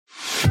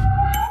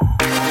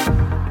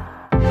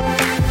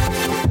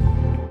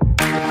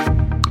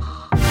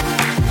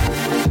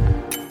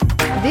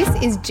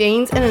is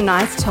Jeans and a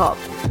Nice Top,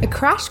 a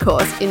crash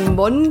course in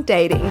modern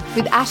dating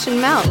with Ash and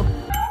Mel.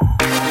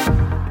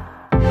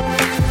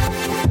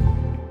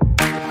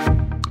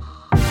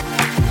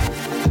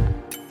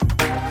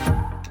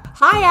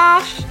 Hi,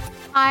 Ash.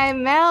 Hi,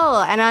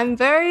 Mel, and I'm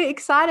very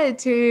excited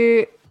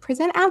to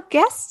present our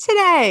guest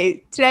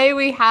today. Today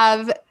we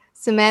have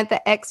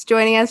Samantha X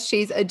joining us.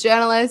 She's a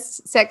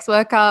journalist, sex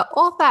worker,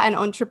 author, and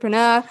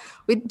entrepreneur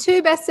with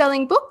 2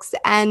 best-selling books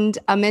and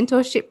a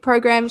mentorship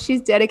program. She's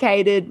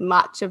dedicated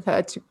much of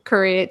her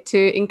career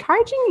to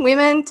encouraging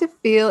women to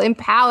feel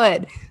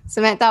empowered.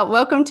 Samantha,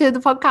 welcome to the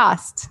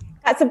podcast.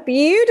 That's a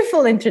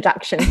beautiful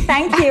introduction.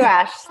 Thank you,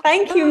 Ash.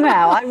 Thank you,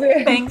 Mel.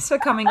 Thanks for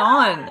coming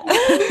on.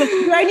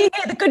 You only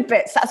hear the good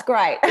bits. That's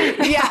great.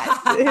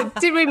 Yeah.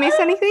 Did we miss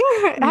anything?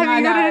 Have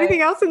you got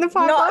anything else in the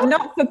pipeline?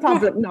 Not for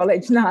public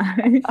knowledge, no.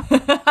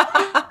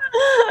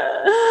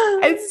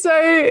 And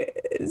so,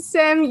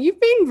 Sam,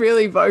 you've been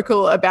really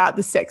vocal about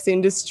the sex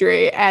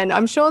industry, and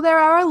I'm sure there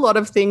are a lot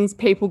of things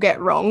people get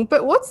wrong,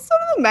 but what's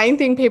sort of the main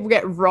thing people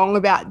get wrong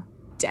about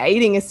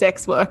dating a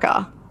sex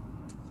worker?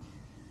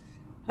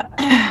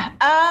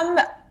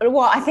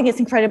 Well, I think it's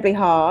incredibly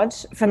hard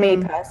for me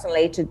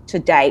personally to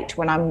date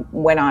when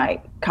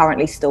I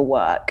currently still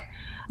work.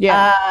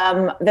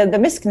 Yeah. The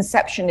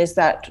misconception is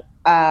that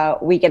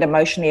we get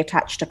emotionally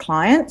attached to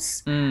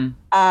clients.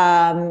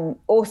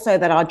 Also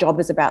that our job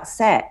is about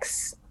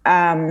sex.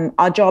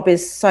 Our job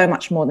is so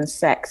much more than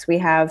sex.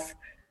 There's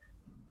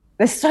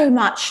so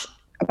much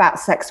about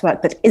sex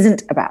work that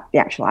isn't about the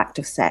actual act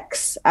of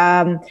sex.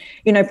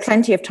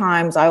 Plenty of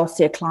times I'll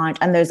see a client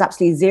and there's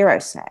absolutely zero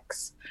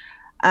sex.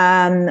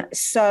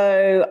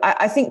 So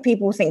I think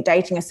people think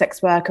dating a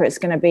sex worker, it's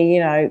going to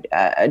be,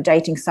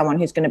 dating someone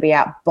who's going to be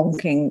out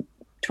bonking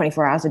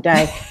 24 hours a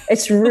day.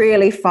 It's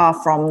really far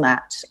from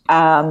that.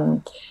 I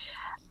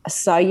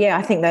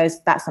think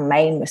that's a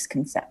main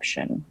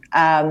misconception.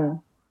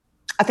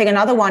 I think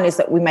another one is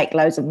that we make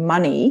loads of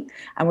money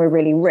and we're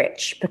really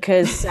rich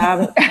because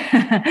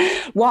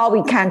while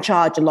we can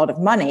charge a lot of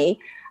money,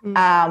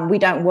 we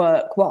don't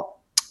work. Well,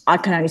 I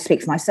can only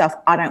speak for myself.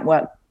 I don't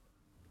work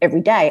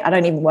every day. I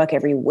don't even work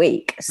every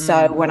week.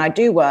 So when I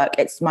do work,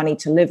 it's money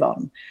to live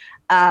on.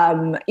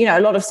 A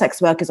lot of sex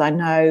workers I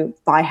know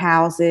buy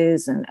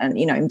houses and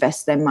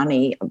invest their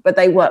money, but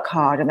they work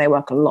hard and they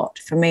work a lot.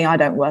 For me, I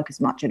don't work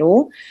as much at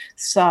all.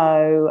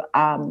 So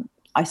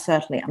I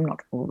certainly am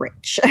not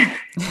rich.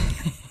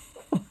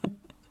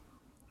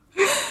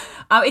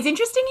 It's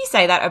interesting you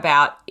say that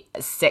about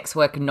sex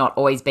work not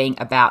always being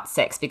about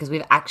sex, because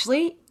we've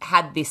actually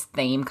had this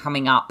theme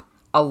coming up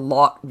a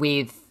lot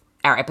with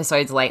our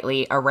episodes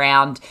lately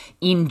around,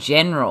 in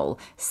general,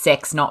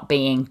 sex not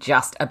being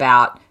just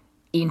about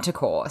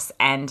intercourse,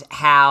 and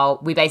how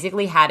we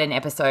basically had an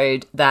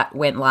episode that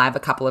went live a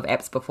couple of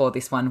eps before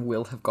this one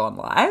will have gone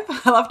live.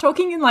 I love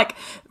talking in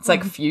it's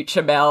like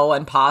future Mel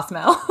and past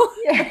Mel.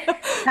 Yeah.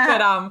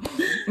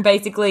 But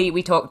basically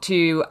we talked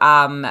to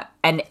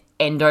an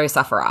endo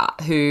sufferer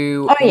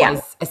who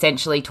was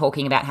essentially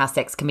talking about how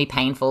sex can be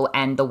painful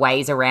and the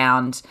ways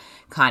around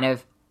kind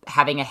of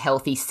having a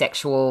healthy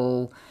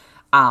sexual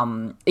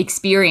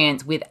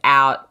experience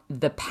without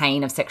the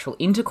pain of sexual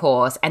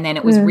intercourse. And then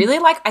it was really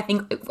I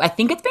think it's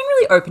been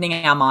really opening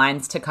our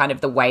minds to kind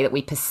of the way that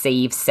we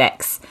perceive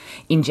sex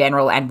in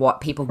general and what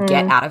people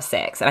get out of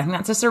sex. And I think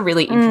that's just a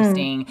really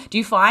interesting. Do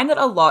you find that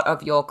a lot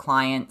of your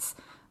clients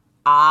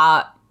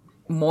are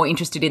more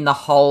interested in the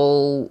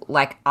whole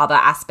other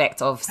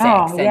aspects of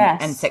sex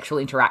and sexual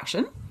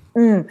interaction?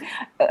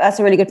 That's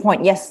a really good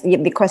point. Yes,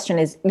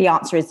 the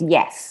answer is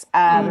yes.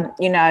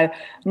 I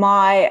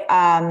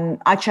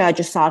charge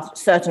a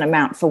certain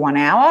amount for 1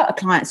 hour.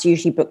 Clients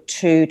usually book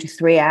 2 to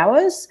 3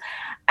 hours,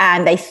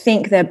 and they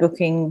think they're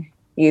booking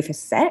you for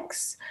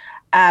sex.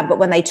 But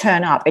when they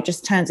turn up, it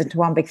just turns into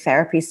one big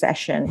therapy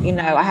session.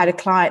 I had a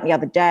client the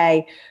other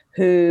day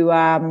who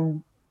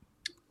I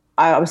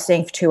was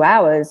seeing for 2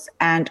 hours,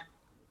 and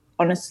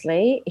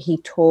honestly,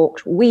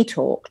 we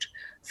talked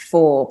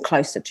for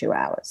close to 2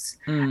 hours.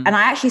 And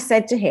I actually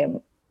said to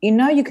him,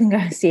 you can go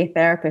and see a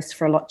therapist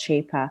for a lot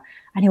cheaper.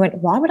 And he went,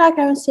 why would I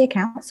go and see a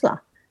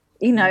counsellor?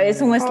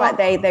 It's almost like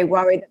they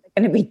worry that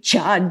they're going to be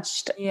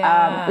judged,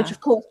 which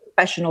of course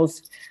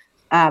professionals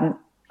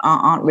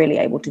aren't really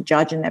able to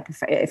judge in their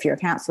if you're a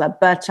counsellor,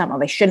 but or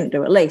they shouldn't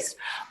do at least.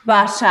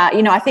 But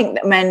I think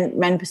that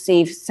men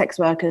perceive sex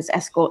workers,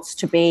 escorts,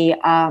 to be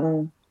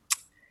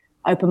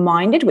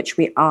open-minded, which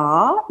we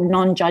are,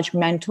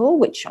 non-judgmental,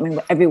 which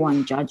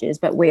everyone judges,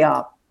 but we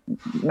are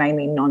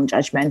mainly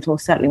non-judgmental,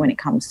 certainly when it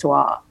comes to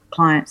our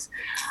clients.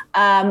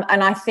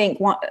 And I think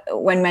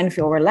when men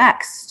feel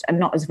relaxed and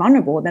not as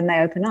vulnerable, then they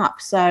open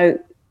up. So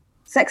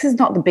sex is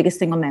not the biggest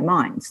thing on their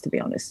minds, to be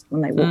honest,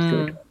 when they walk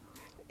through it.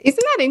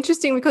 Isn't that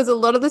interesting? Because a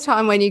lot of the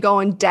time when you go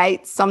on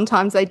dates,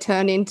 sometimes they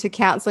turn into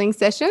counselling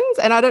sessions.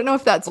 And I don't know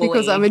if that's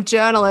because I'm a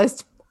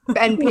journalist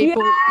and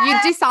people, you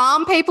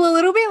disarm people a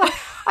little bit.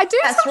 I do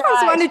sometimes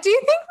wonder, do you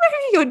think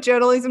maybe your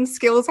journalism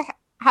skills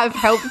have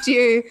helped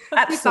you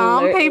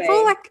disarm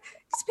people?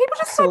 People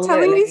just start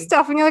telling you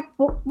stuff and you're like,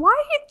 well, why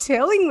are you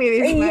telling me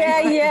this?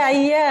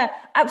 Yeah,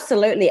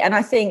 absolutely. And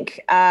I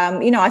think,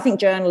 I think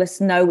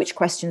journalists know which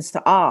questions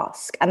to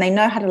ask and they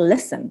know how to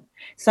listen.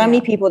 So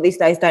many people these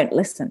days don't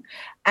listen.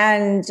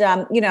 And,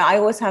 I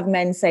always have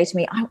men say to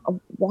me,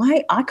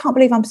 I can't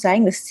believe I'm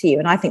saying this to you.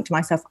 And I think to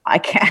myself, I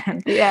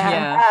can.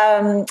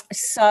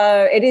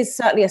 So it is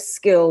certainly a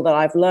skill that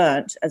I've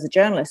learned as a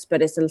journalist,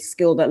 but it's a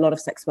skill that a lot of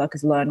sex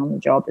workers learn on the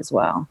job as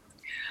well.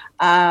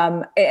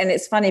 And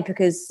it's funny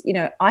because,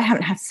 I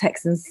haven't had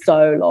sex in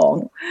so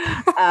long.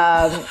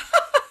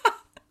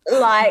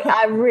 Like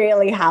I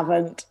really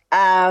haven't.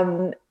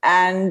 I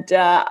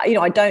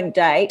don't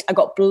date. I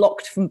got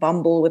blocked from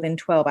Bumble within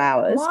 12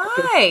 hours.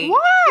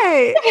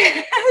 Why?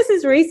 This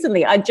is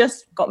recently. I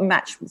just got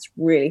matched with this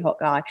really hot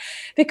guy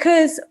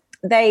because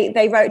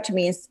they wrote to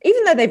me,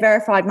 even though they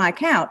verified my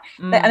account,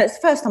 and it's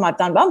the first time I've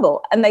done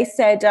Bumble, and they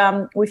said,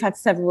 we've had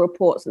several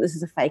reports that this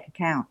is a fake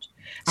account.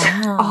 So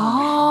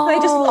they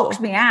just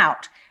locked me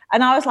out.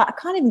 And I was like, I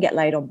can't even get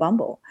laid on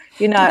Bumble.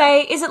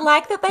 Is it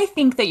like that they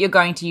think that you're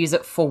going to use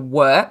it for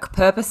work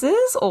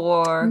purposes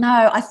or?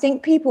 No, I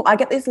think I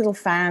get these little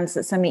fans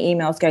that send me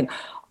emails going,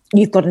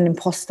 you've got an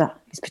imposter.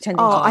 He's pretending.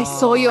 I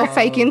saw your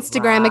fake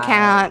Instagram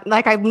account.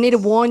 Like, I need to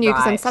warn you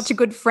because I'm such a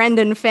good friend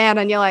and fan.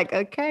 And you're like,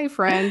 okay,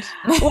 friend.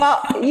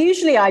 Well,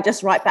 usually I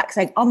just write back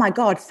saying, oh my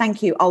God,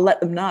 thank you. I'll let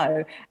them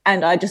know.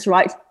 And I just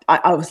write,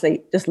 I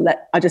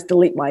just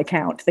delete my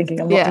account thinking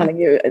I'm not telling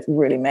you, it's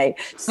really me.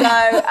 So, so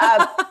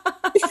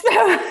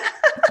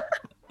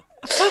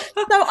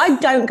I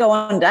don't go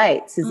on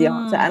dates is the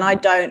answer. And I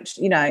don't,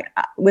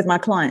 with my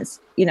clients,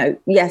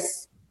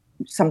 yes,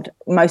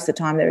 most of the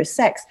time there is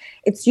sex.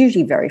 It's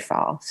usually very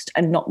fast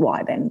and not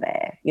right then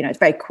there. It's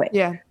very quick.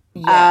 Yeah.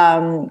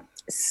 I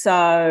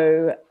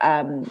saw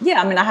a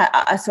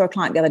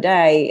client the other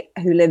day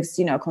who lives,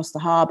 across the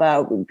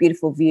harbour with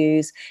beautiful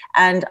views,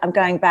 and I'm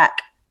going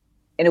back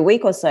in a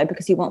week or so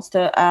because he wants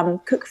to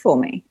cook for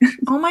me.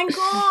 Oh my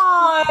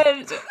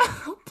God.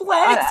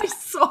 Bless his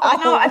soul. I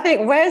know. I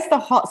think, where's the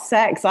hot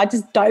sex? I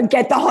just don't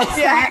get the hot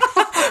sex.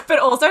 But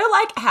also,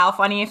 like, how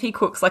funny if he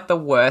cooks like the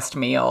worst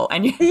meal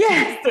and you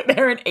sit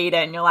there and eat it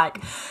and you're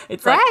like,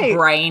 it's like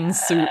brain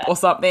soup or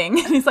something.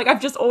 And he's like,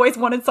 I've just always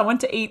wanted someone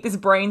to eat this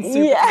brain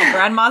soup from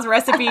grandma's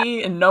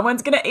recipe and no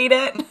one's going to eat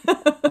it.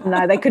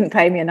 No, they couldn't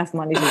pay me enough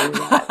money to do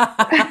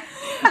that.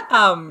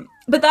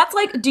 But that's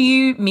like, do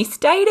you miss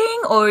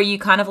dating or are you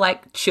kind of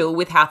like chill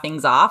with how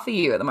things are for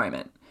you at the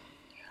moment?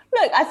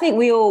 Look, I think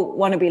we all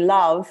want to be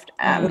loved,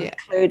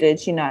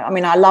 included,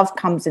 our love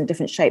comes in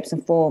different shapes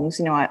and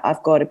forms.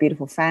 I've got a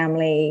beautiful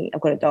family,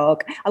 I've got a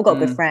dog, I've got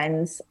good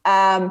friends.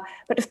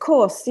 But of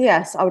course,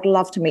 yes, I would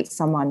love to meet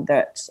someone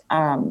that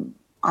I'm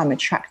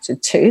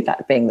attracted to,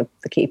 that being the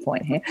key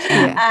point here.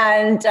 Yeah.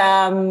 And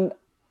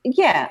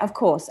of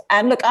course.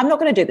 And look, I'm not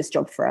going to do this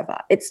job forever.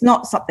 It's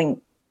not something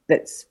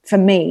that's, for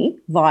me,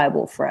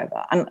 viable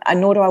forever. And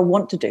nor do I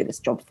want to do this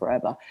job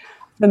forever.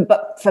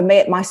 But for me,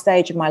 at my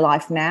stage of my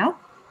life now,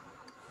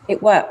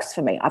 it works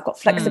for me. I've got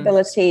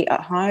flexibility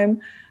at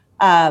home.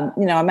 I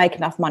make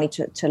enough money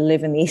to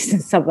live in the eastern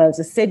suburbs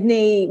of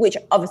Sydney, which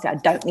obviously I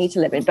don't need to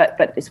live in, but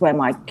it's where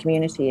my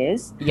community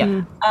is.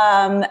 Yeah.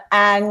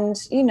 And,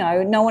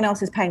 no one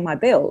else is paying my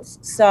bills.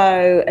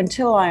 So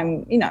until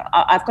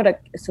I've got a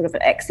sort of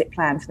an exit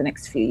plan for the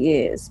next few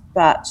years.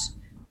 But,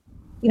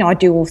 I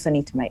do also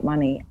need to make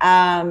money.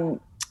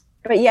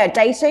 But yeah,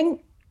 dating,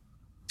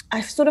 I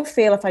sort of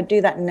feel if I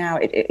do that now,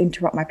 it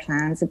interrupt my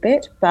plans a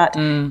bit. But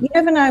you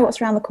never know what's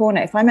around the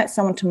corner. If I met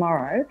someone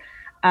tomorrow,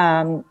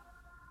 who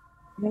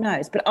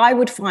knows? But I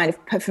would find,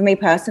 for me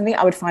personally,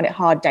 I would find it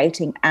hard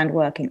dating and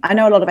working. I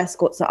know a lot of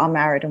escorts that are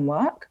married and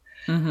work,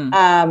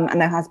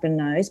 and their husband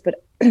knows.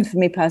 But for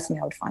me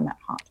personally, I would find that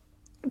hard.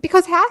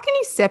 Because how can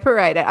you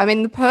separate it? I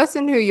mean, the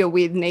person who you're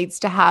with needs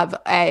to have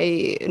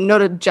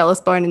not a jealous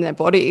bone in their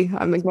body.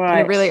 I mean,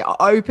 a really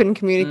open,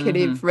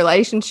 communicative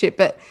relationship,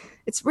 but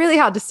it's really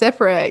hard to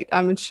separate,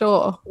 I'm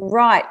sure.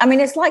 Right. I mean,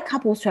 it's like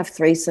couples who have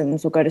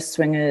threesomes or go to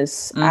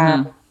swingers.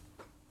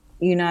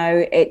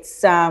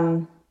 It's,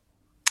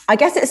 I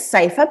guess it's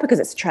safer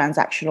because it's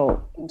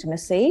transactional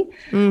intimacy.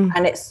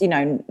 And it's,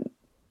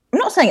 I'm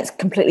not saying it's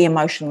completely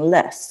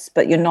emotionless,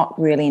 but you're not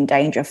really in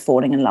danger of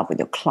falling in love with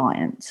your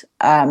client.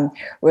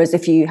 Whereas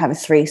if you have a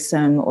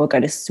threesome or go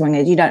to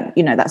swingers, you don't,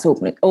 that's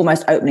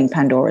almost opening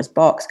Pandora's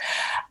box.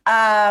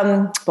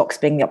 Box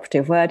being the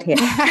operative word here.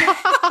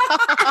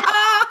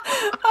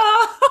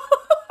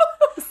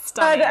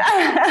 But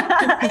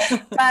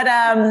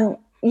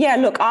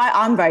look,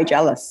 I'm very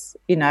jealous.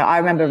 I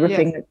remember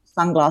ripping the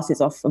sunglasses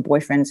off a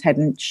boyfriend's head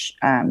and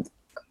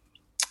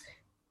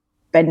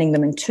bending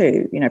them in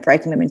two,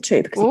 breaking them in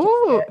two because he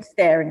kept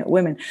staring at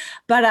women.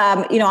 But,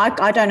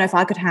 I don't know if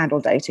I could handle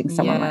dating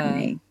someone like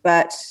me.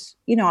 But,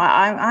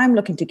 I'm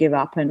looking to give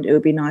up, and it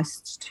would be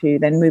nice to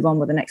then move on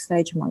with the next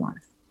stage of my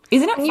life.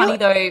 Isn't it funny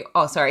though?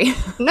 Oh, sorry.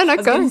 No, I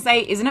was go. going to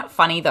say, isn't it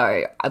funny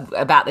though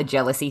about the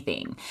jealousy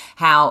thing?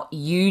 How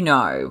you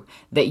know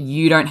that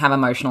you don't have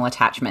emotional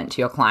attachment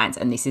to your clients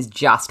and this is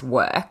just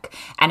work.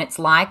 And it's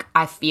like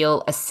I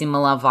feel a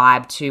similar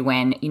vibe to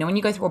when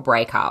you go through a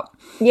breakup.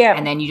 Yeah.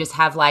 And then you just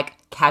have like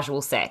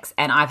casual sex.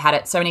 And I've had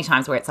it so many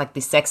times where it's like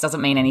this sex doesn't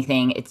mean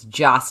anything. It's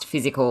just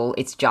physical.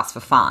 It's just for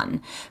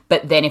fun.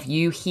 But then if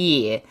you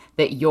hear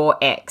that your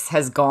ex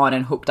has gone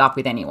and hooked up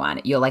with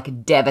anyone, you're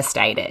like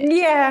devastated.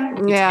 Yeah.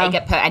 Take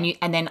it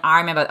and then I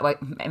remember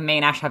me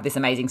and Ash have this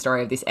amazing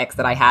story of this ex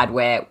that I had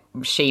where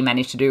she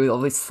managed to do all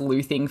this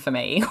sleuthing for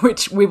me,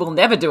 which we will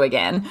never do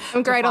again.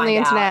 I'm great on the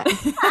internet.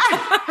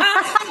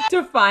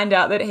 To find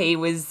out that he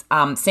was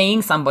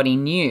seeing somebody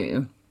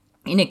new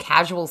in a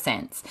casual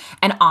sense.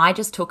 And I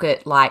just took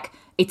it like,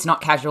 it's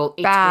not casual,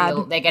 it's Bad.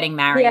 real, they're getting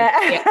married.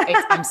 Yeah.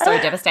 I'm so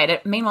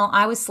devastated. Meanwhile,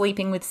 I was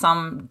sleeping with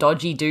some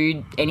dodgy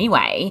dude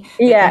anyway.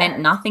 Yeah. It meant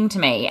nothing to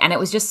me. And it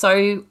was just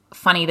so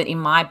funny that in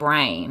my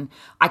brain,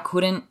 I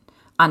couldn't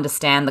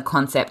understand the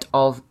concept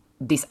of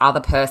this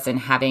other person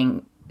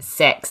having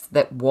sex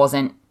that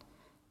wasn't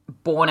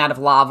born out of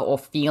love or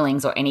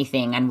feelings or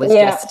anything and was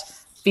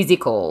just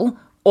physical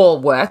or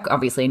work,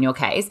 obviously in your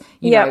case,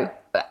 you know.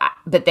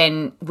 But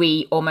then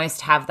we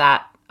almost have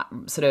that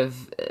sort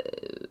of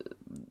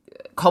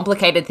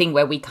complicated thing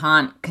where we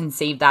can't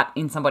conceive that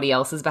in somebody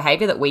else's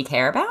behavior that we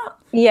care about.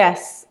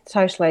 Yes,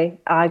 totally.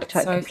 I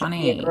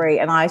totally agree.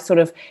 And I sort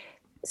of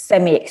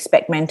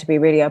semi-expect men to be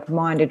really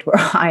open-minded where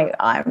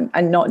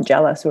I'm not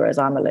jealous, whereas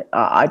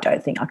I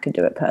don't think I could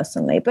do it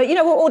personally. But,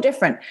 we're all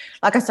different.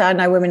 Like I said, I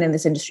know women in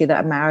this industry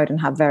that are married and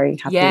have very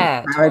happy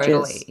marriages.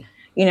 Totally.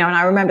 And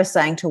I remember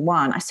saying to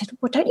one, I said,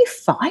 well, don't you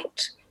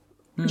fight?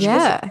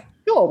 Yeah.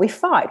 Sure, we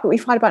fight, but we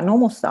fight about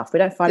normal stuff. We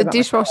don't fight about the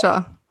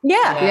dishwasher.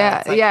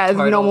 Yeah. It's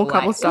normal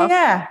couple stuff.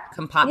 Yeah.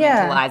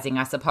 Compartmentalizing,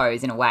 I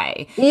suppose, in a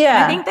way.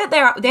 Yeah. I think that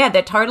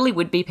there totally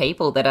would be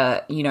people that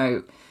are,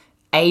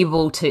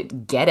 able to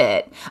get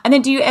it. And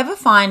then do you ever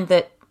find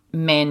that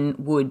men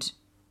would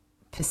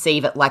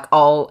perceive it like,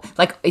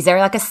 is there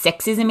like a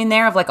sexism in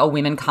there of like,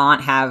 women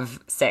can't have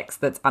sex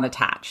that's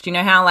unattached? You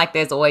know how like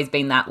there's always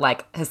been that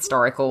like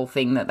historical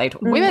thing that they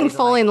talk women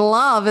fall in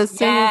love as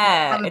soon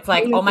as it's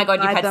like, oh my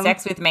God, you've had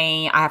sex with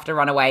me, I have to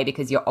run away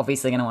because you're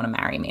obviously going to want to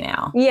marry me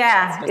now.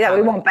 Yeah,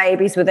 we want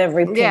babies with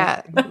every pin.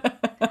 Yeah.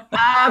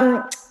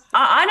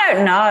 I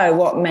don't know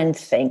what men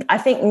think. I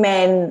think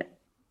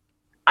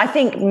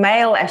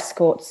male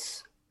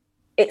escorts,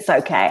 it's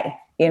okay.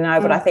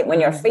 But I think when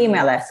you're a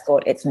female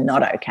escort, it's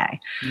not okay.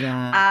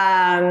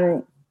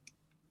 Yeah.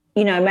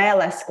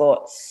 Male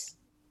escorts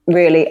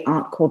really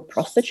aren't called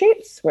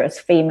prostitutes, whereas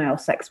female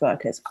sex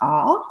workers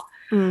are.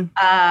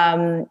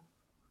 I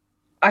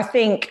just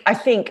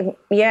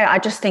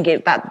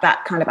think that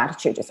kind of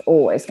attitude is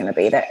always going to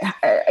be there.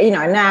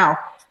 Now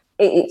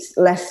it's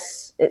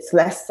less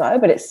so,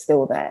 but it's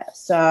still there.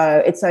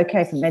 So it's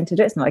okay for men to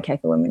do it. It's not okay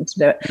for women to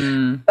do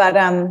it. But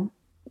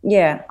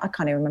yeah, I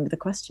can't even remember the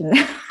question.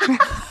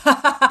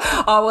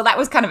 Oh, well, that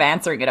was kind of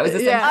answering it. It was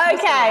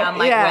essentially around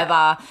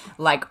whether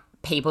like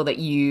people that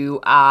you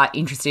are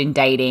interested in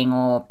dating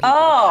or people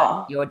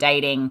that you're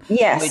dating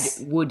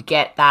would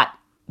get that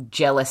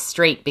jealous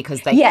streak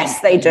because they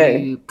think that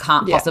you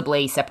can't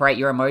possibly separate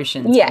your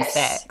emotions from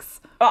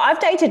sex. Well, I've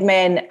dated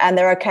men and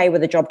they're okay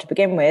with the job to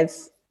begin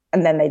with,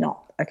 and then they're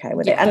not okay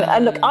with it.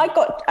 And look, I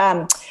got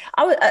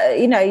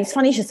it's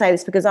funny you should say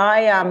this because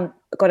I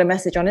got a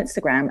message on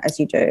Instagram, as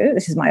you do.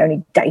 This is my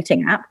only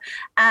dating app.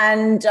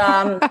 And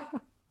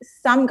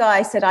some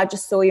guy said, I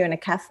just saw you in a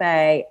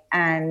cafe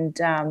and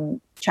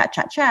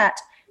chat.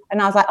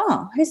 And I was like,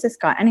 oh, who's this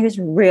guy? And he was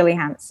really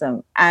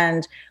handsome.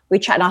 And we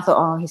chatted and I thought,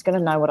 oh, he's going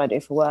to know what I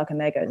do for work.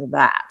 And there goes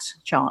that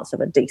chance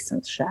of a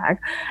decent shag.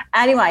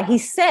 Anyway, he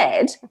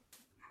said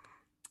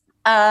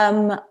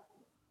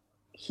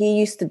he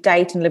used to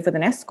date and live with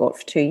an escort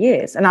for 2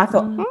 years. And I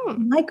thought, oh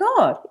my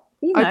God,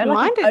 like an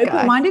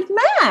open-minded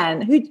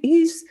man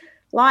who's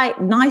like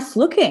nice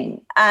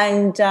looking.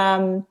 And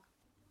so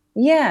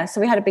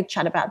we had a big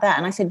chat about that.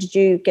 And I said, did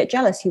you get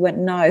jealous? He went,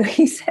 no.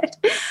 He said,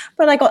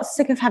 but I got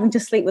sick of having to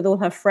sleep with all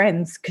her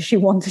friends because she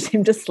wanted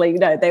him to sleep.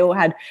 They all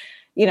had,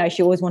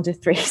 she always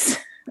wanted threes.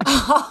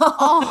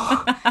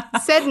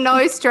 Said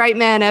no straight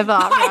man ever.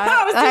 Right?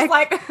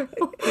 I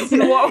was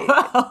in what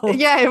world?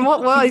 Yeah, in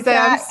what world? He's like,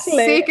 I'm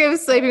sick of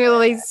sleeping with all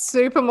these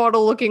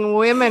supermodel looking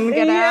women.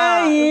 Get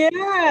out.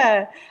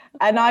 Yeah.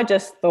 And I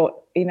just thought,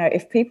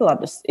 if people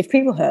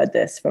heard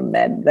this from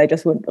men, they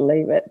just wouldn't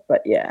believe it.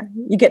 But yeah,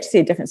 you get to see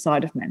a different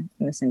side of men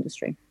in this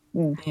industry.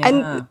 Yeah.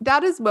 And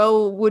that as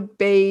well would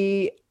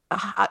be,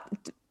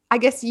 I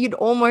guess you'd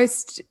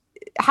almost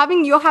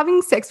you're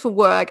having sex for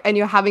work and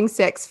you're having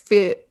sex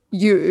for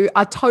you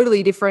are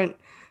totally different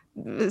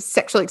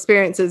sexual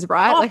experiences,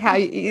 right? Like how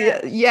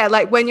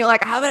like when you're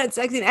like, I haven't had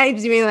sex in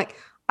ages, you mean like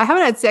I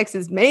haven't had sex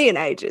as me in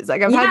ages.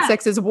 Like I've had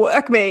sex as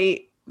work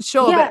me,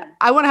 sure, but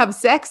I want to have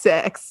sex.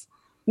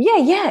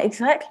 Yeah,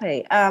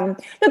 exactly.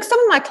 Look, some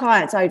of my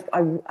clients I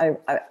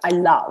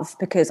love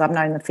because I've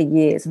known them for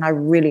years and I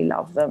really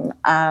love them.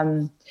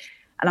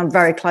 and I'm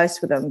very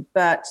close with them.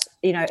 But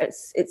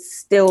it's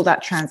still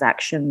that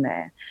transaction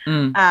there.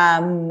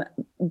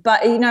 But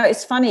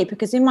it's funny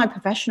because in my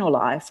professional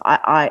life,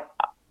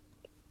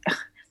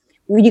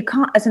 you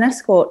can't, as an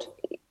escort,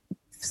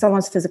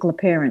 someone's physical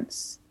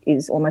appearance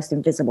is almost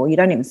invisible. You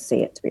don't even see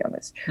it, to be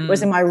honest.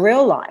 Whereas in my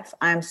real life,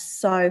 I am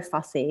so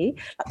fussy.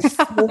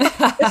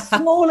 The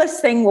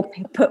smallest thing will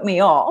put me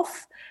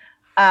off.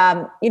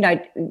 Their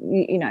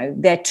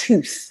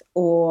tooth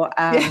or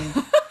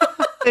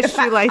their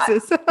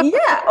shoelaces.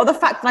 Or the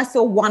fact that I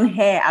saw one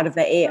hair out of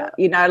their ear.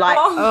 Oh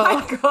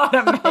my God,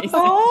 amazing.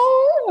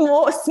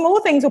 Small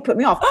things will put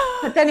me off.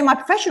 But then in my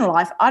professional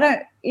life, I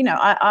don't.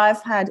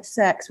 I've had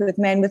sex with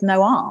men with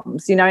no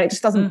arms. It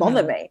just doesn't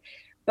bother me.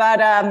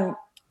 But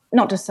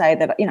not to say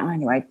that,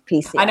 anyway,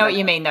 PC. I know what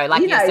you mean, though.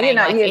 Like you're saying,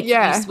 if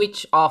you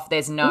switch off,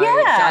 there's no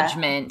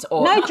judgment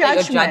or no not that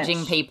judgment. you're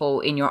judging people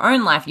in your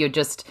own life. You're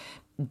just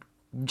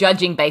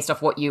judging based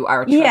off what you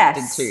are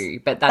attracted to,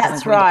 but that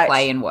doesn't come into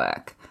play in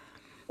work.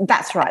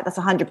 That's right. That's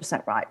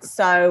 100% right.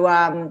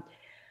 So,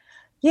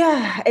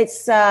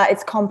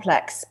 it's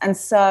complex. And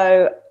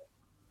so,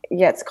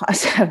 it's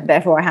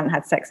therefore I haven't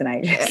had sex in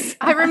ages.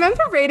 I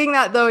remember reading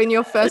that, though, in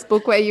your first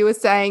book where you were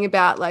saying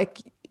about, like,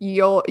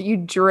 you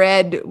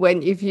dread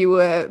if you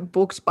were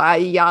booked by a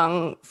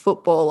young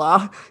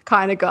footballer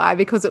kind of guy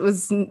because it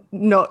was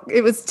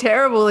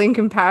terrible in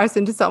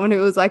comparison to someone who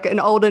was like an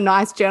older,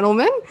 nice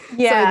gentleman.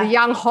 Yeah. So the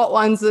young hot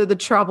ones are the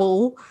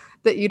trouble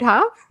that you'd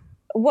have.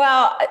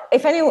 Well,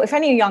 if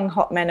any young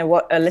hot men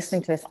are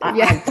listening to this,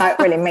 I don't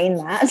really mean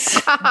that.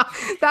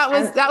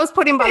 that was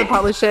put in by the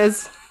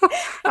publishers.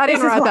 I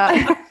didn't write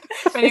that.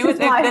 If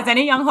there's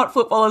any young hot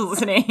footballers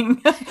listening,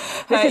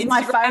 this is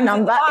my phone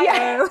number.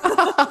 Yeah.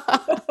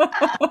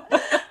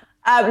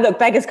 Look,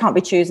 beggars can't be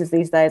choosers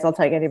these days. I'll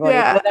take anybody.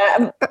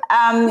 Yeah.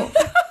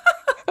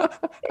 But,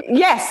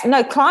 yes,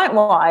 no,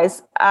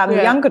 client-wise, the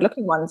young,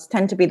 good-looking ones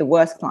tend to be the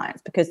worst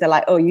clients because they're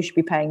like, oh, you should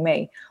be paying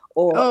me.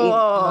 And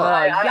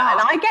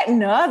I get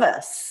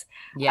nervous.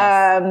 Yes.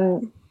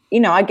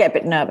 I get a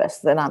bit nervous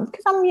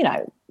because I'm,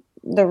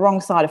 the wrong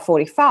side of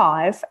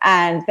 45,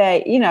 and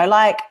they,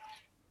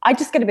 I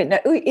just get a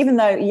bit, even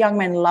though young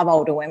men love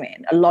older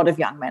women, a lot of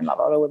young men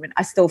love older women,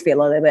 I still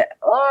feel a little bit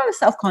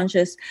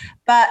self-conscious,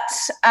 but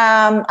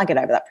I get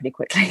over that pretty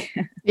quickly.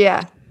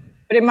 Yeah.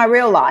 But in my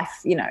real life,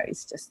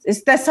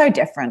 they're so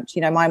different.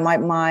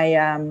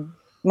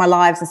 My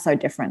lives are so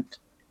different.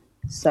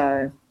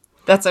 So.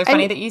 That's so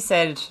funny that you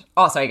said.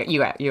 Oh, sorry, you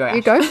go.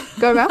 You go,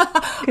 Mel.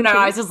 No,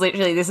 I was just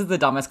literally. This is the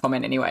dumbest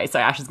comment anyway. So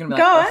Ash is going to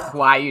be like,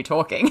 "Why are you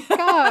talking?" Go.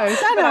 I was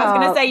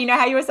going to say,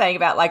 how you were saying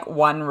about like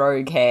one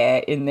rogue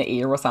hair in the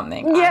ear or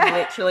something. Yeah. I'm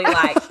literally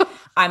like,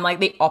 I'm like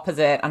the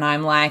opposite, and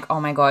I'm like,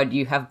 oh my God,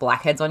 you have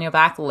blackheads on your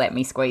back. Let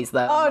me squeeze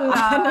them. Oh no!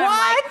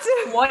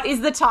 Like, what is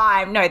the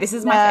time? No, this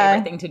is my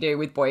favorite thing to do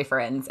with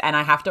boyfriends, and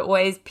I have to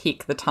always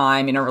pick the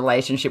time in a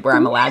relationship where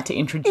I'm allowed to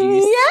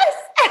introduce. Yes.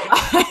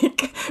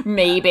 Like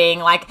me being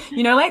like,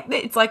 like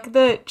it's like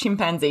the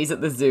chimpanzees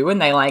at the zoo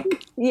and they like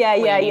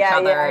clean each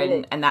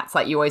other and that's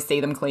like you always see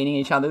them cleaning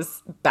each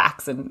other's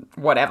backs and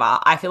whatever.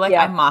 I feel like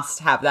I must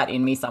have that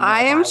in me somewhere.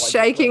 I am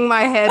shaking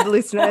my head,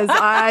 listeners.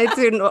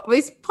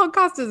 This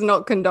podcast does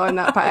not condone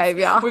that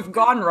behavior. We've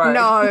gone rogue.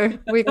 No,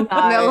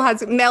 Mel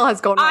has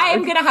gone rogue. I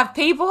am going to have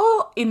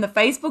people in the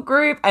Facebook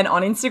group and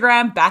on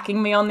Instagram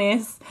backing me on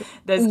this.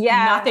 There's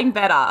nothing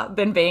better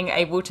than being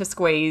able to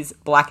squeeze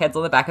blackheads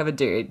on the back of a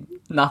dude.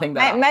 Nothing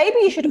better. Maybe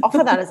you should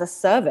offer that as a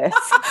service.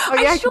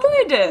 I should.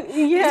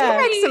 Yeah.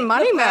 Make some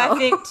money, Mel.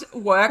 Perfect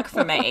work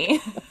for me.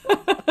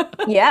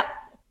 Yep.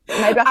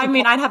 Maybe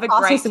I'd have a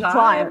great some time.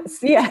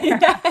 Clients.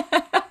 Yeah.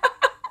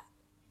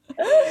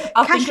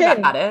 I'll think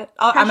about it.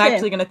 I'm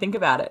actually going to think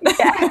about it.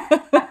 Yeah.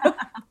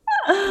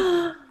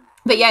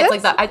 But yeah, it's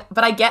like that.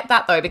 But I get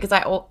that though, because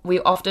we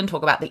often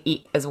talk about the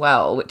it as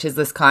well, which is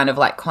this kind of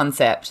like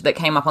concept that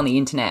came up on the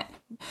internet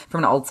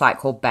from an old site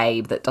called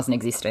Babe that doesn't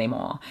exist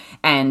anymore.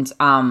 And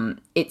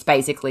it's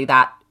basically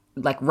that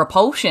like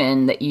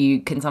repulsion that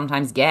you can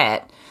sometimes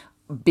get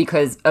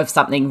because of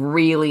something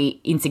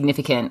really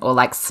insignificant or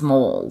like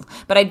small.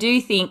 But I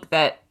do think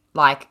that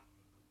like,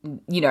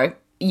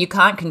 you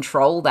can't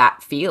control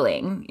that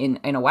feeling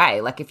in a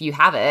way. Like if you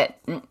have it,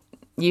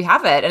 you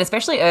have it. And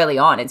especially early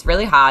on, it's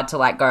really hard to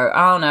like go,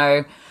 oh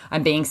no,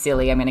 I'm being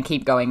silly. I'm going to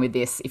keep going with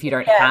this if you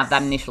don't have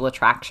that initial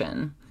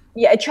attraction.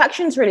 Yeah,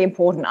 attraction is really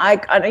important.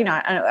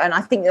 And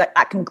I think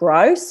that can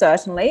grow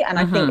certainly. And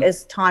I think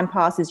as time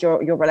passes,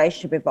 your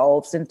relationship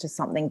evolves into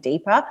something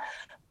deeper.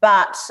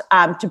 But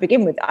to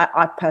begin with,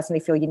 I personally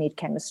feel you need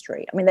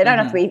chemistry. I mean, they don't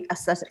have to be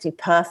aesthetically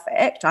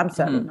perfect. I'm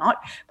certainly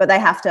not, but they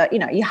have to.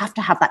 You have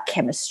to have that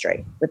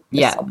chemistry with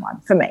someone.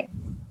 For me,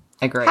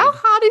 agree. How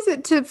hard is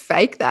it to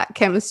fake that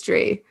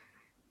chemistry?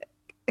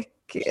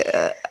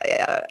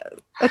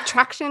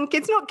 Attraction,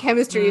 it's not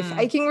chemistry you're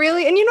faking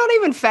really, and you're not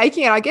even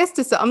faking it. I guess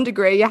to some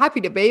degree you're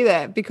happy to be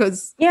there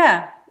because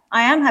I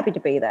am happy to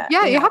be there.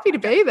 You're happy to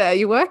be there.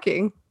 You're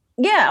working.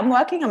 I'm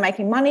working, I'm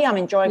making money, I'm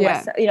enjoying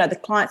myself. The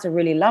clients are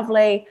really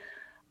lovely.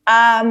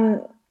 I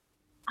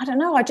don't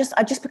know, I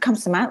just become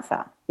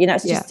Samantha. You know,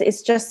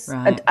 it's just.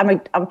 Right.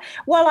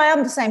 Well, I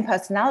am the same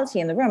personality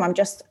in the room. I'm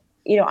just,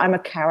 I'm a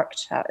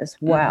character as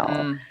well.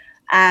 Mm-hmm.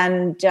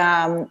 And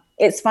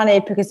it's funny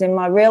because in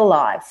my real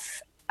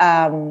life,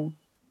 I'm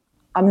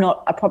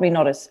probably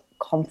not as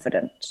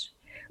confident.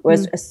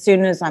 Whereas as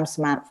soon as I'm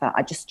Samantha,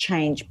 I just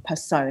change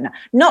persona,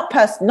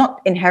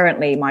 not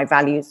inherently my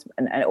values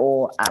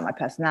or my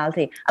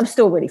personality. I'm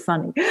still really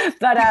funny,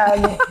 but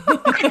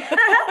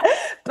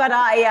but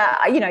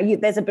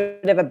there's a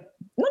bit of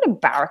not a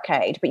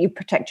barricade, but you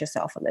protect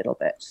yourself a little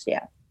bit.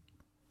 Yeah.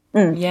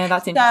 Yeah,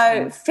 that's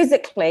interesting. So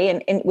physically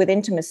and with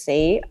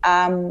intimacy,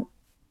 I'm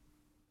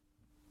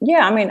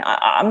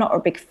not a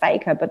big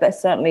faker, but there's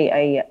certainly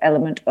a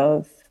element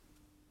of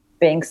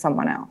being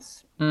someone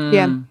else.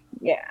 Yeah.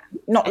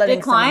 Not letting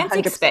do clients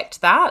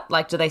expect that?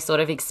 Like, do they sort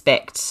of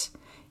expect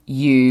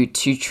you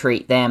to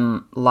treat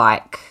them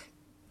like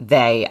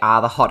they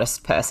are the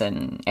hottest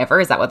person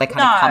ever? Is that what they're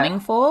kind of coming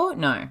for?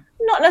 No.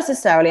 Not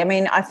necessarily. I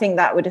mean, I think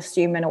that would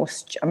assume men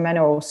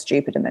are all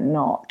stupid and they're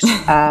not.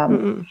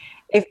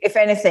 If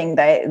anything,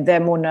 they're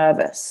more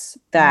nervous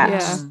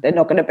that they're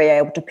not going to be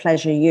able to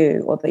pleasure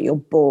you, or that you're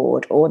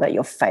bored, or that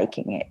you're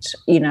faking it.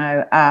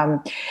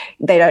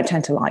 They don't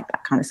tend to like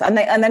that kind of stuff, and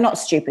they're not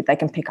stupid. They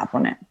can pick up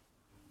on it.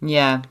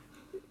 Yeah.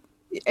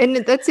 And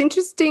that's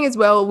interesting as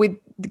well with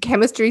the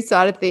chemistry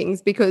side of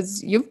things,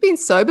 because you've been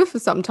sober for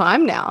some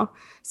time now.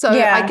 So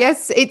I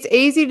guess it's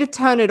easy to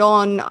turn it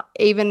on,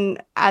 even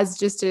as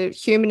just a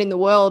human in the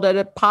world at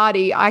a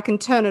party. I can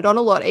turn it on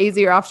a lot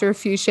easier after a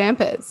few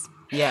champers.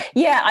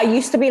 Yeah, I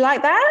used to be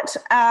like that,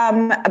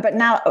 but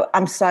now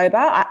I'm sober.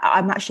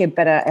 I'm actually a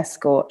better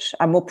escort.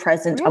 I'm more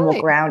present. Really? I'm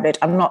more grounded.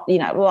 I'm not,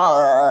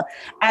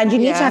 and you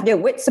need to have your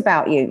wits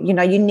about you. You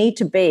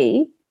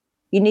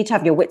need to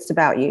have your wits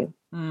about you,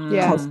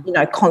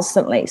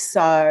 constantly.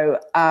 So,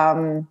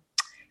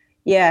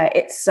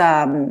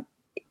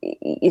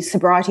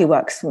 sobriety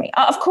works for me.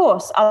 Of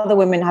course, other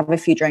women have a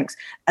few drinks,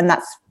 and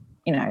that's,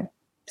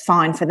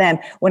 fine for them.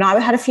 When I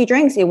had a few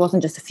drinks, it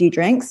wasn't just a few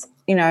drinks,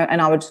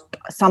 and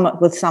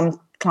with some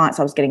clients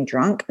I was getting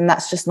drunk, and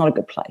that's just not a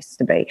good place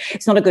to be.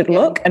 It's not a good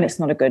look, and it's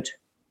not a good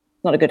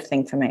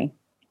thing for me.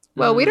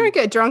 Well, we don't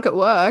get drunk at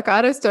work.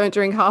 I just don't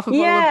drink half a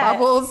bottle of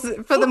bubbles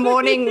for the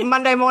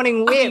Monday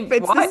morning whip.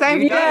 It's the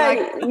same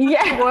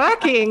thing,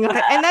 working.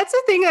 And that's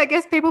the thing I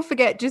guess people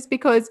forget, just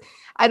because,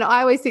 and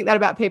I always think that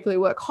about people who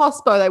work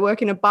hospo, they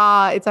work in a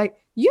bar. It's like,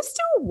 you're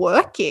still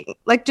working.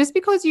 Like, just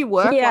because you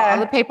work while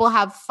other people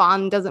have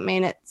fun doesn't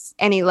mean it's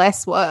any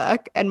less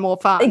work and more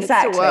fun.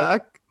 Exactly. It's still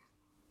work.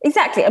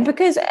 Exactly. And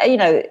because,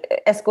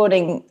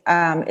 escorting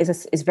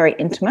is very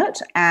intimate,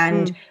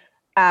 and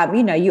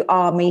you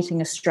are meeting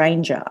a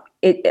stranger,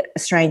 a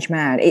strange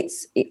man.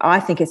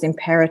 I think it's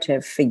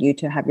imperative for you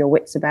to have your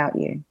wits about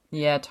you.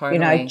 Yeah,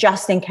 totally.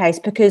 Just in case,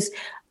 because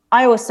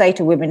I always say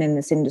to women in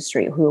this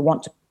industry who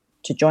want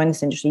to join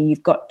this industry,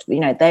 you've got,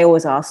 they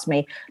always ask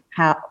me,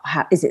 how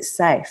is it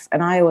safe?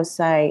 And I always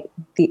say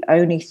the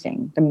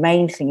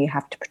main thing you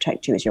have to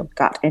protect you is your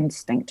gut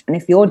instinct. And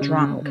if you're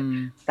drunk,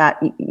 that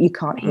you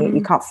can't hear,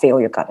 you can't feel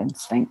your gut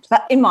instinct.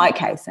 That, in my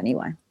case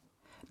anyway.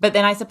 But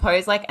then I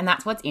suppose, and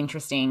that's what's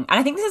interesting. And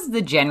I think this is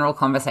the general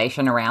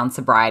conversation around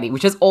sobriety,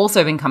 which has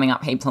also been coming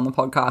up heaps on the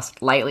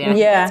podcast lately. And I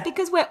think that's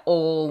because we're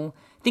all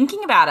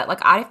thinking about it. Like,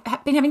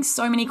 I've been having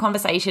so many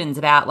conversations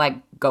about,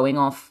 going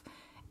off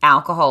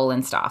alcohol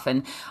and stuff.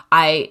 And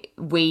what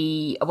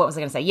was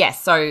I going to say?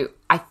 Yes. So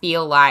I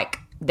feel like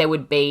there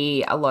would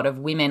be a lot of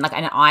women,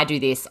 and I do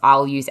this,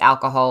 I'll use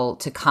alcohol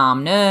to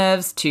calm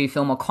nerves, to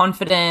feel more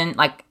confident.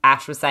 Like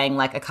Ash was saying,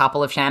 a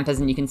couple of champers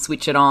and you can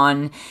switch it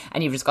on,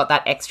 and you've just got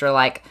that extra,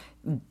 I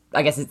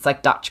guess it's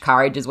Dutch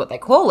courage is what they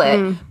call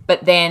it.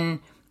 But then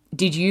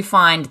did you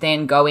find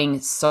then going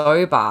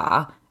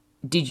sober,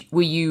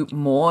 were you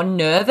more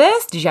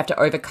nervous? Did you have to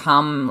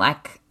overcome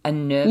a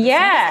nervousness?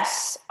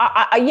 Yes.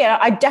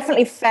 I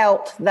definitely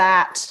felt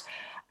that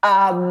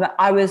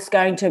I was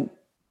going to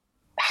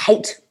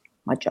hate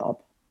my job.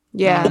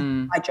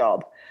 My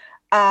job.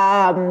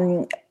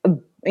 That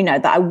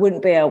I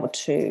wouldn't be able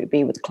to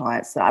be with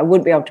clients, that I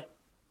wouldn't be able to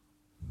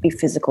be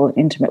physical and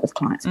intimate with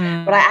clients.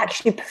 But I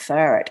actually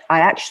prefer it. I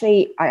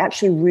actually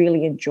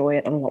really enjoy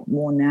it a lot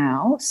more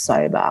now,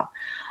 sober.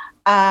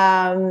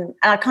 And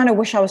I kind of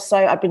wish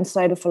I'd been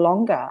sober for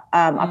longer.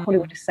 I probably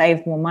would have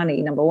saved more money,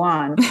 number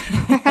one,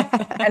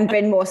 and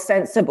been more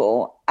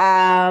sensible.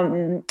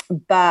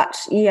 But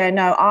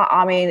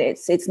I mean,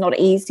 it's not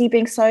easy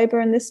being sober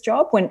in this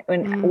job when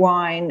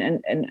wine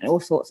and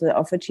all sorts are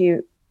offered to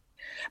you.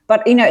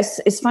 But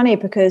it's funny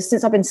because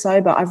since I've been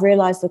sober, I've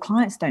realized the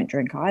clients don't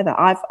drink either.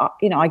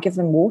 I give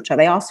them water.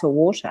 They ask for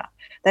water.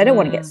 They don't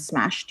want to get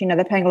smashed.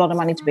 They're paying a lot of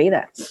money to be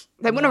there.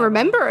 They want to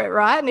remember it,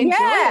 right? And enjoy it.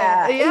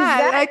 Yeah,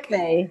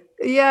 exactly.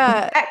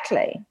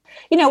 Exactly.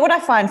 What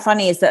I find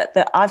funny is that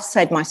I've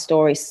said my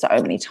story so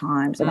many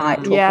times, and I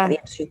talk about the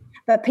industry,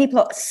 but people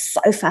are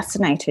so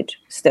fascinated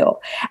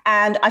still.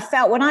 And I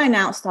felt when I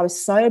announced I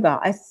was sober,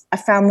 I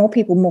found more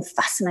people more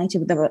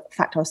fascinated with the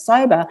fact I was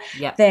sober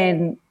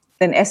than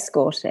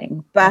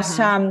escorting. But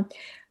that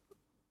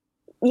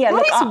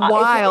is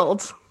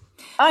wild.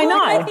 I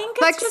know. I think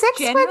it's like just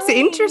sex work's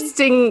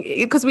interesting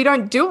because we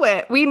don't do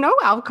it. We know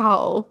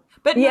alcohol.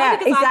 But Yeah,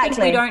 no, because I think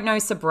exactly. we don't know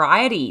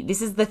sobriety.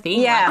 This is the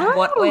thing. Yeah.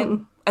 Like,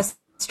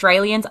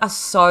 Australians are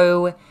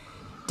so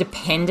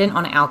dependent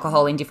on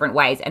alcohol in different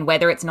ways, and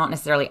whether it's not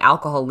necessarily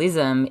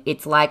alcoholism,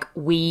 it's like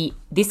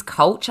this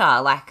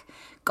culture, like,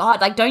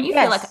 God, like, don't you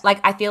feel like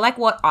I feel like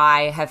what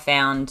I have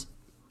found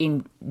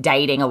in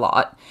dating a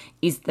lot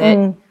is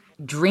that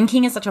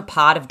drinking is such a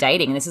part of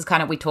dating. And this is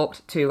kind of, we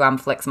talked to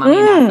Flex Money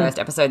in our first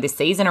episode this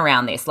season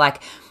around this,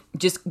 like,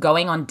 just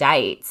going on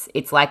dates,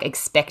 it's like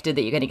expected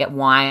that you're going to get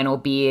wine or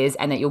beers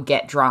and that you'll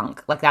get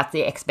drunk. Like, that's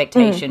the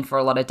expectation for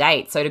a lot of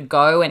dates. So to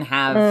go and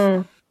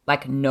have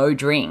like no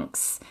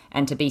drinks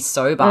and to be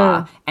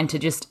sober and to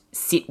just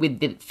sit with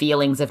the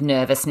feelings of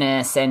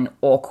nervousness and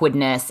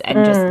awkwardness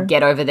and just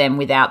get over them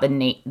without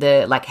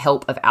the like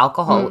help of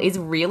alcohol is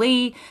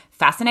really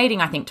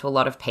fascinating, I think, to a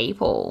lot of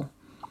people.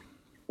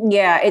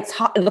 Yeah, it's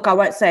hard. Look, I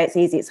won't say it's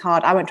easy. It's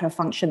hard. I went to a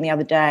function the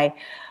other day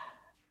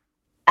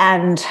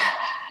and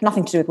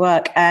nothing to do with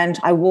work. And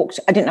I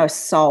didn't know a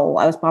soul.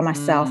 I was by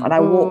myself and I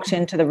walked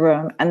into the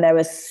room and there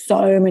were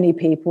so many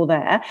people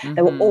there.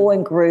 They were all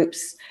in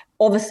groups.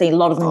 Obviously, a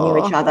lot of them knew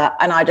each other.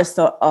 And I just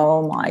thought,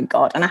 oh, my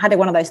God. And I had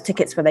one of those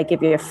tickets where they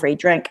give you a free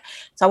drink.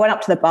 So I went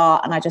up to the bar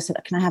and I just said,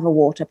 can I have a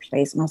water,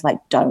 please? And I was like,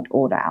 don't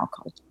order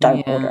alcohol.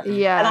 Don't order it.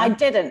 Yeah. And I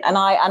didn't. And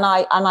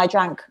I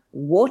drank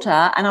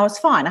water and I was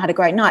fine. I had a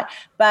great night.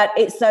 But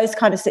it's those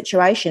kind of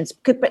situations.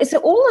 But it's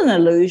all an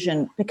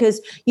illusion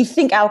because you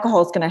think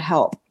alcohol is going to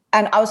help.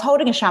 And I was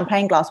holding a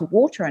champagne glass with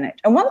water in it.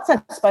 And once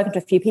I'd spoken to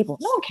a few people,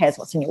 no one cares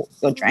what's in your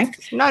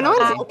drink. No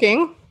one's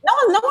looking. No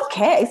one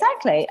cares.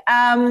 Exactly.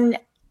 And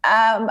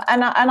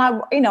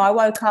I I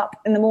woke up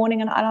in the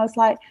morning and I was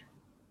like,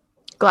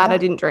 glad I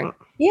didn't drink.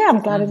 Yeah, I'm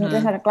glad I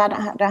didn't. Glad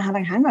I don't have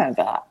a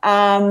hangover.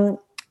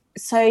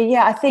 So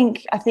yeah, I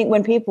think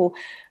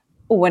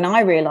when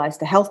I realised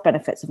the health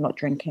benefits of not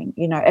drinking,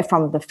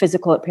 from the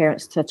physical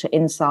appearance to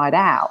inside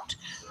out,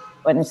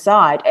 but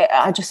inside,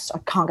 I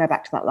can't go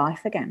back to that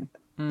life again.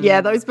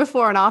 Yeah, those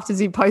before and afters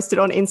you posted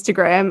on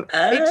Instagram,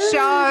 it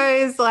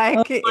shows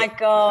like, oh my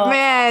God,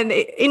 man,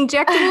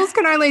 injectables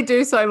can only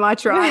do so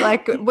much, right?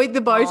 Like with the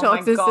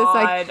Botox, it's just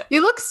like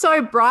you look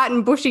so bright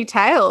and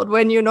bushy-tailed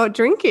when you're not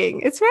drinking.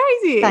 It's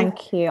crazy.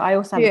 Thank you. I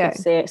also have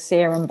a good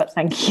serum, but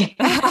thank you.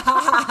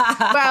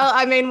 Well,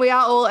 I mean, we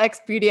are all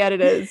ex-beauty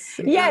editors.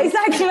 Yeah,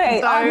 exactly.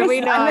 So I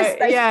miss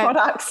those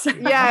products.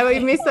 Yeah, we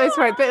miss those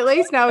products, but at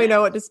least now we know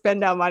what to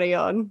spend our money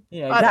on.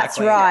 Yeah,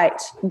 exactly.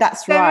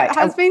 That's so right. It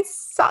has been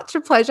such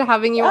a pleasure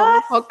having you on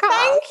the podcast.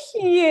 Thank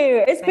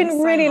you. It's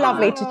been really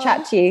lovely to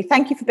chat to you.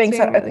 Thank you for being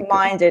so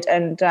open-minded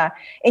and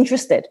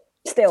interested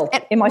still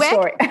in my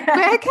story.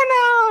 Where can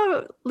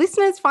our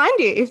listeners find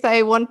you if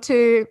they want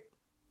to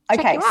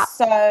check you out?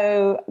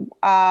 So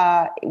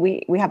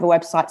we have a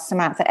website,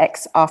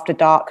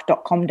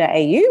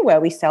 SamanthaXAfterDark.com.au, where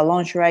we sell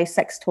lingerie,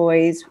 sex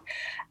toys,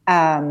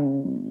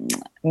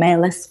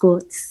 male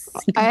escorts.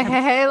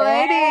 Hey,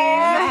 ladies.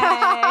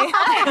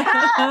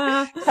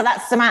 So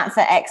that's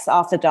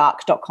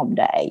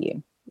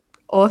SamanthaXAfterDark.com.au.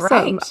 Awesome.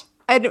 Great.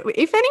 And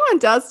if anyone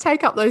does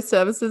take up those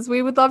services,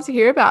 we would love to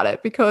hear about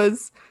it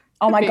because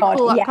oh my God,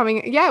 cool we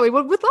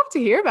would love to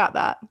hear about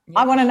that.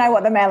 I want to know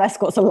what the male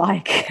escorts are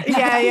like.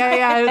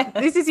 Yeah.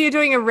 This is you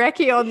doing a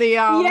recce on the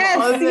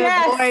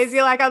boys.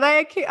 You're like, are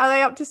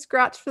they up to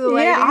scratch for the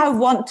ladies? Yeah, I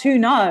want to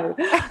know.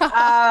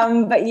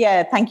 But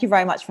yeah, thank you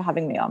very much for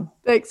having me on.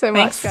 Thanks so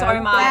much. Thanks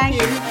so much.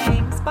 Thanks.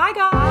 Thanks. Bye,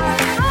 guys.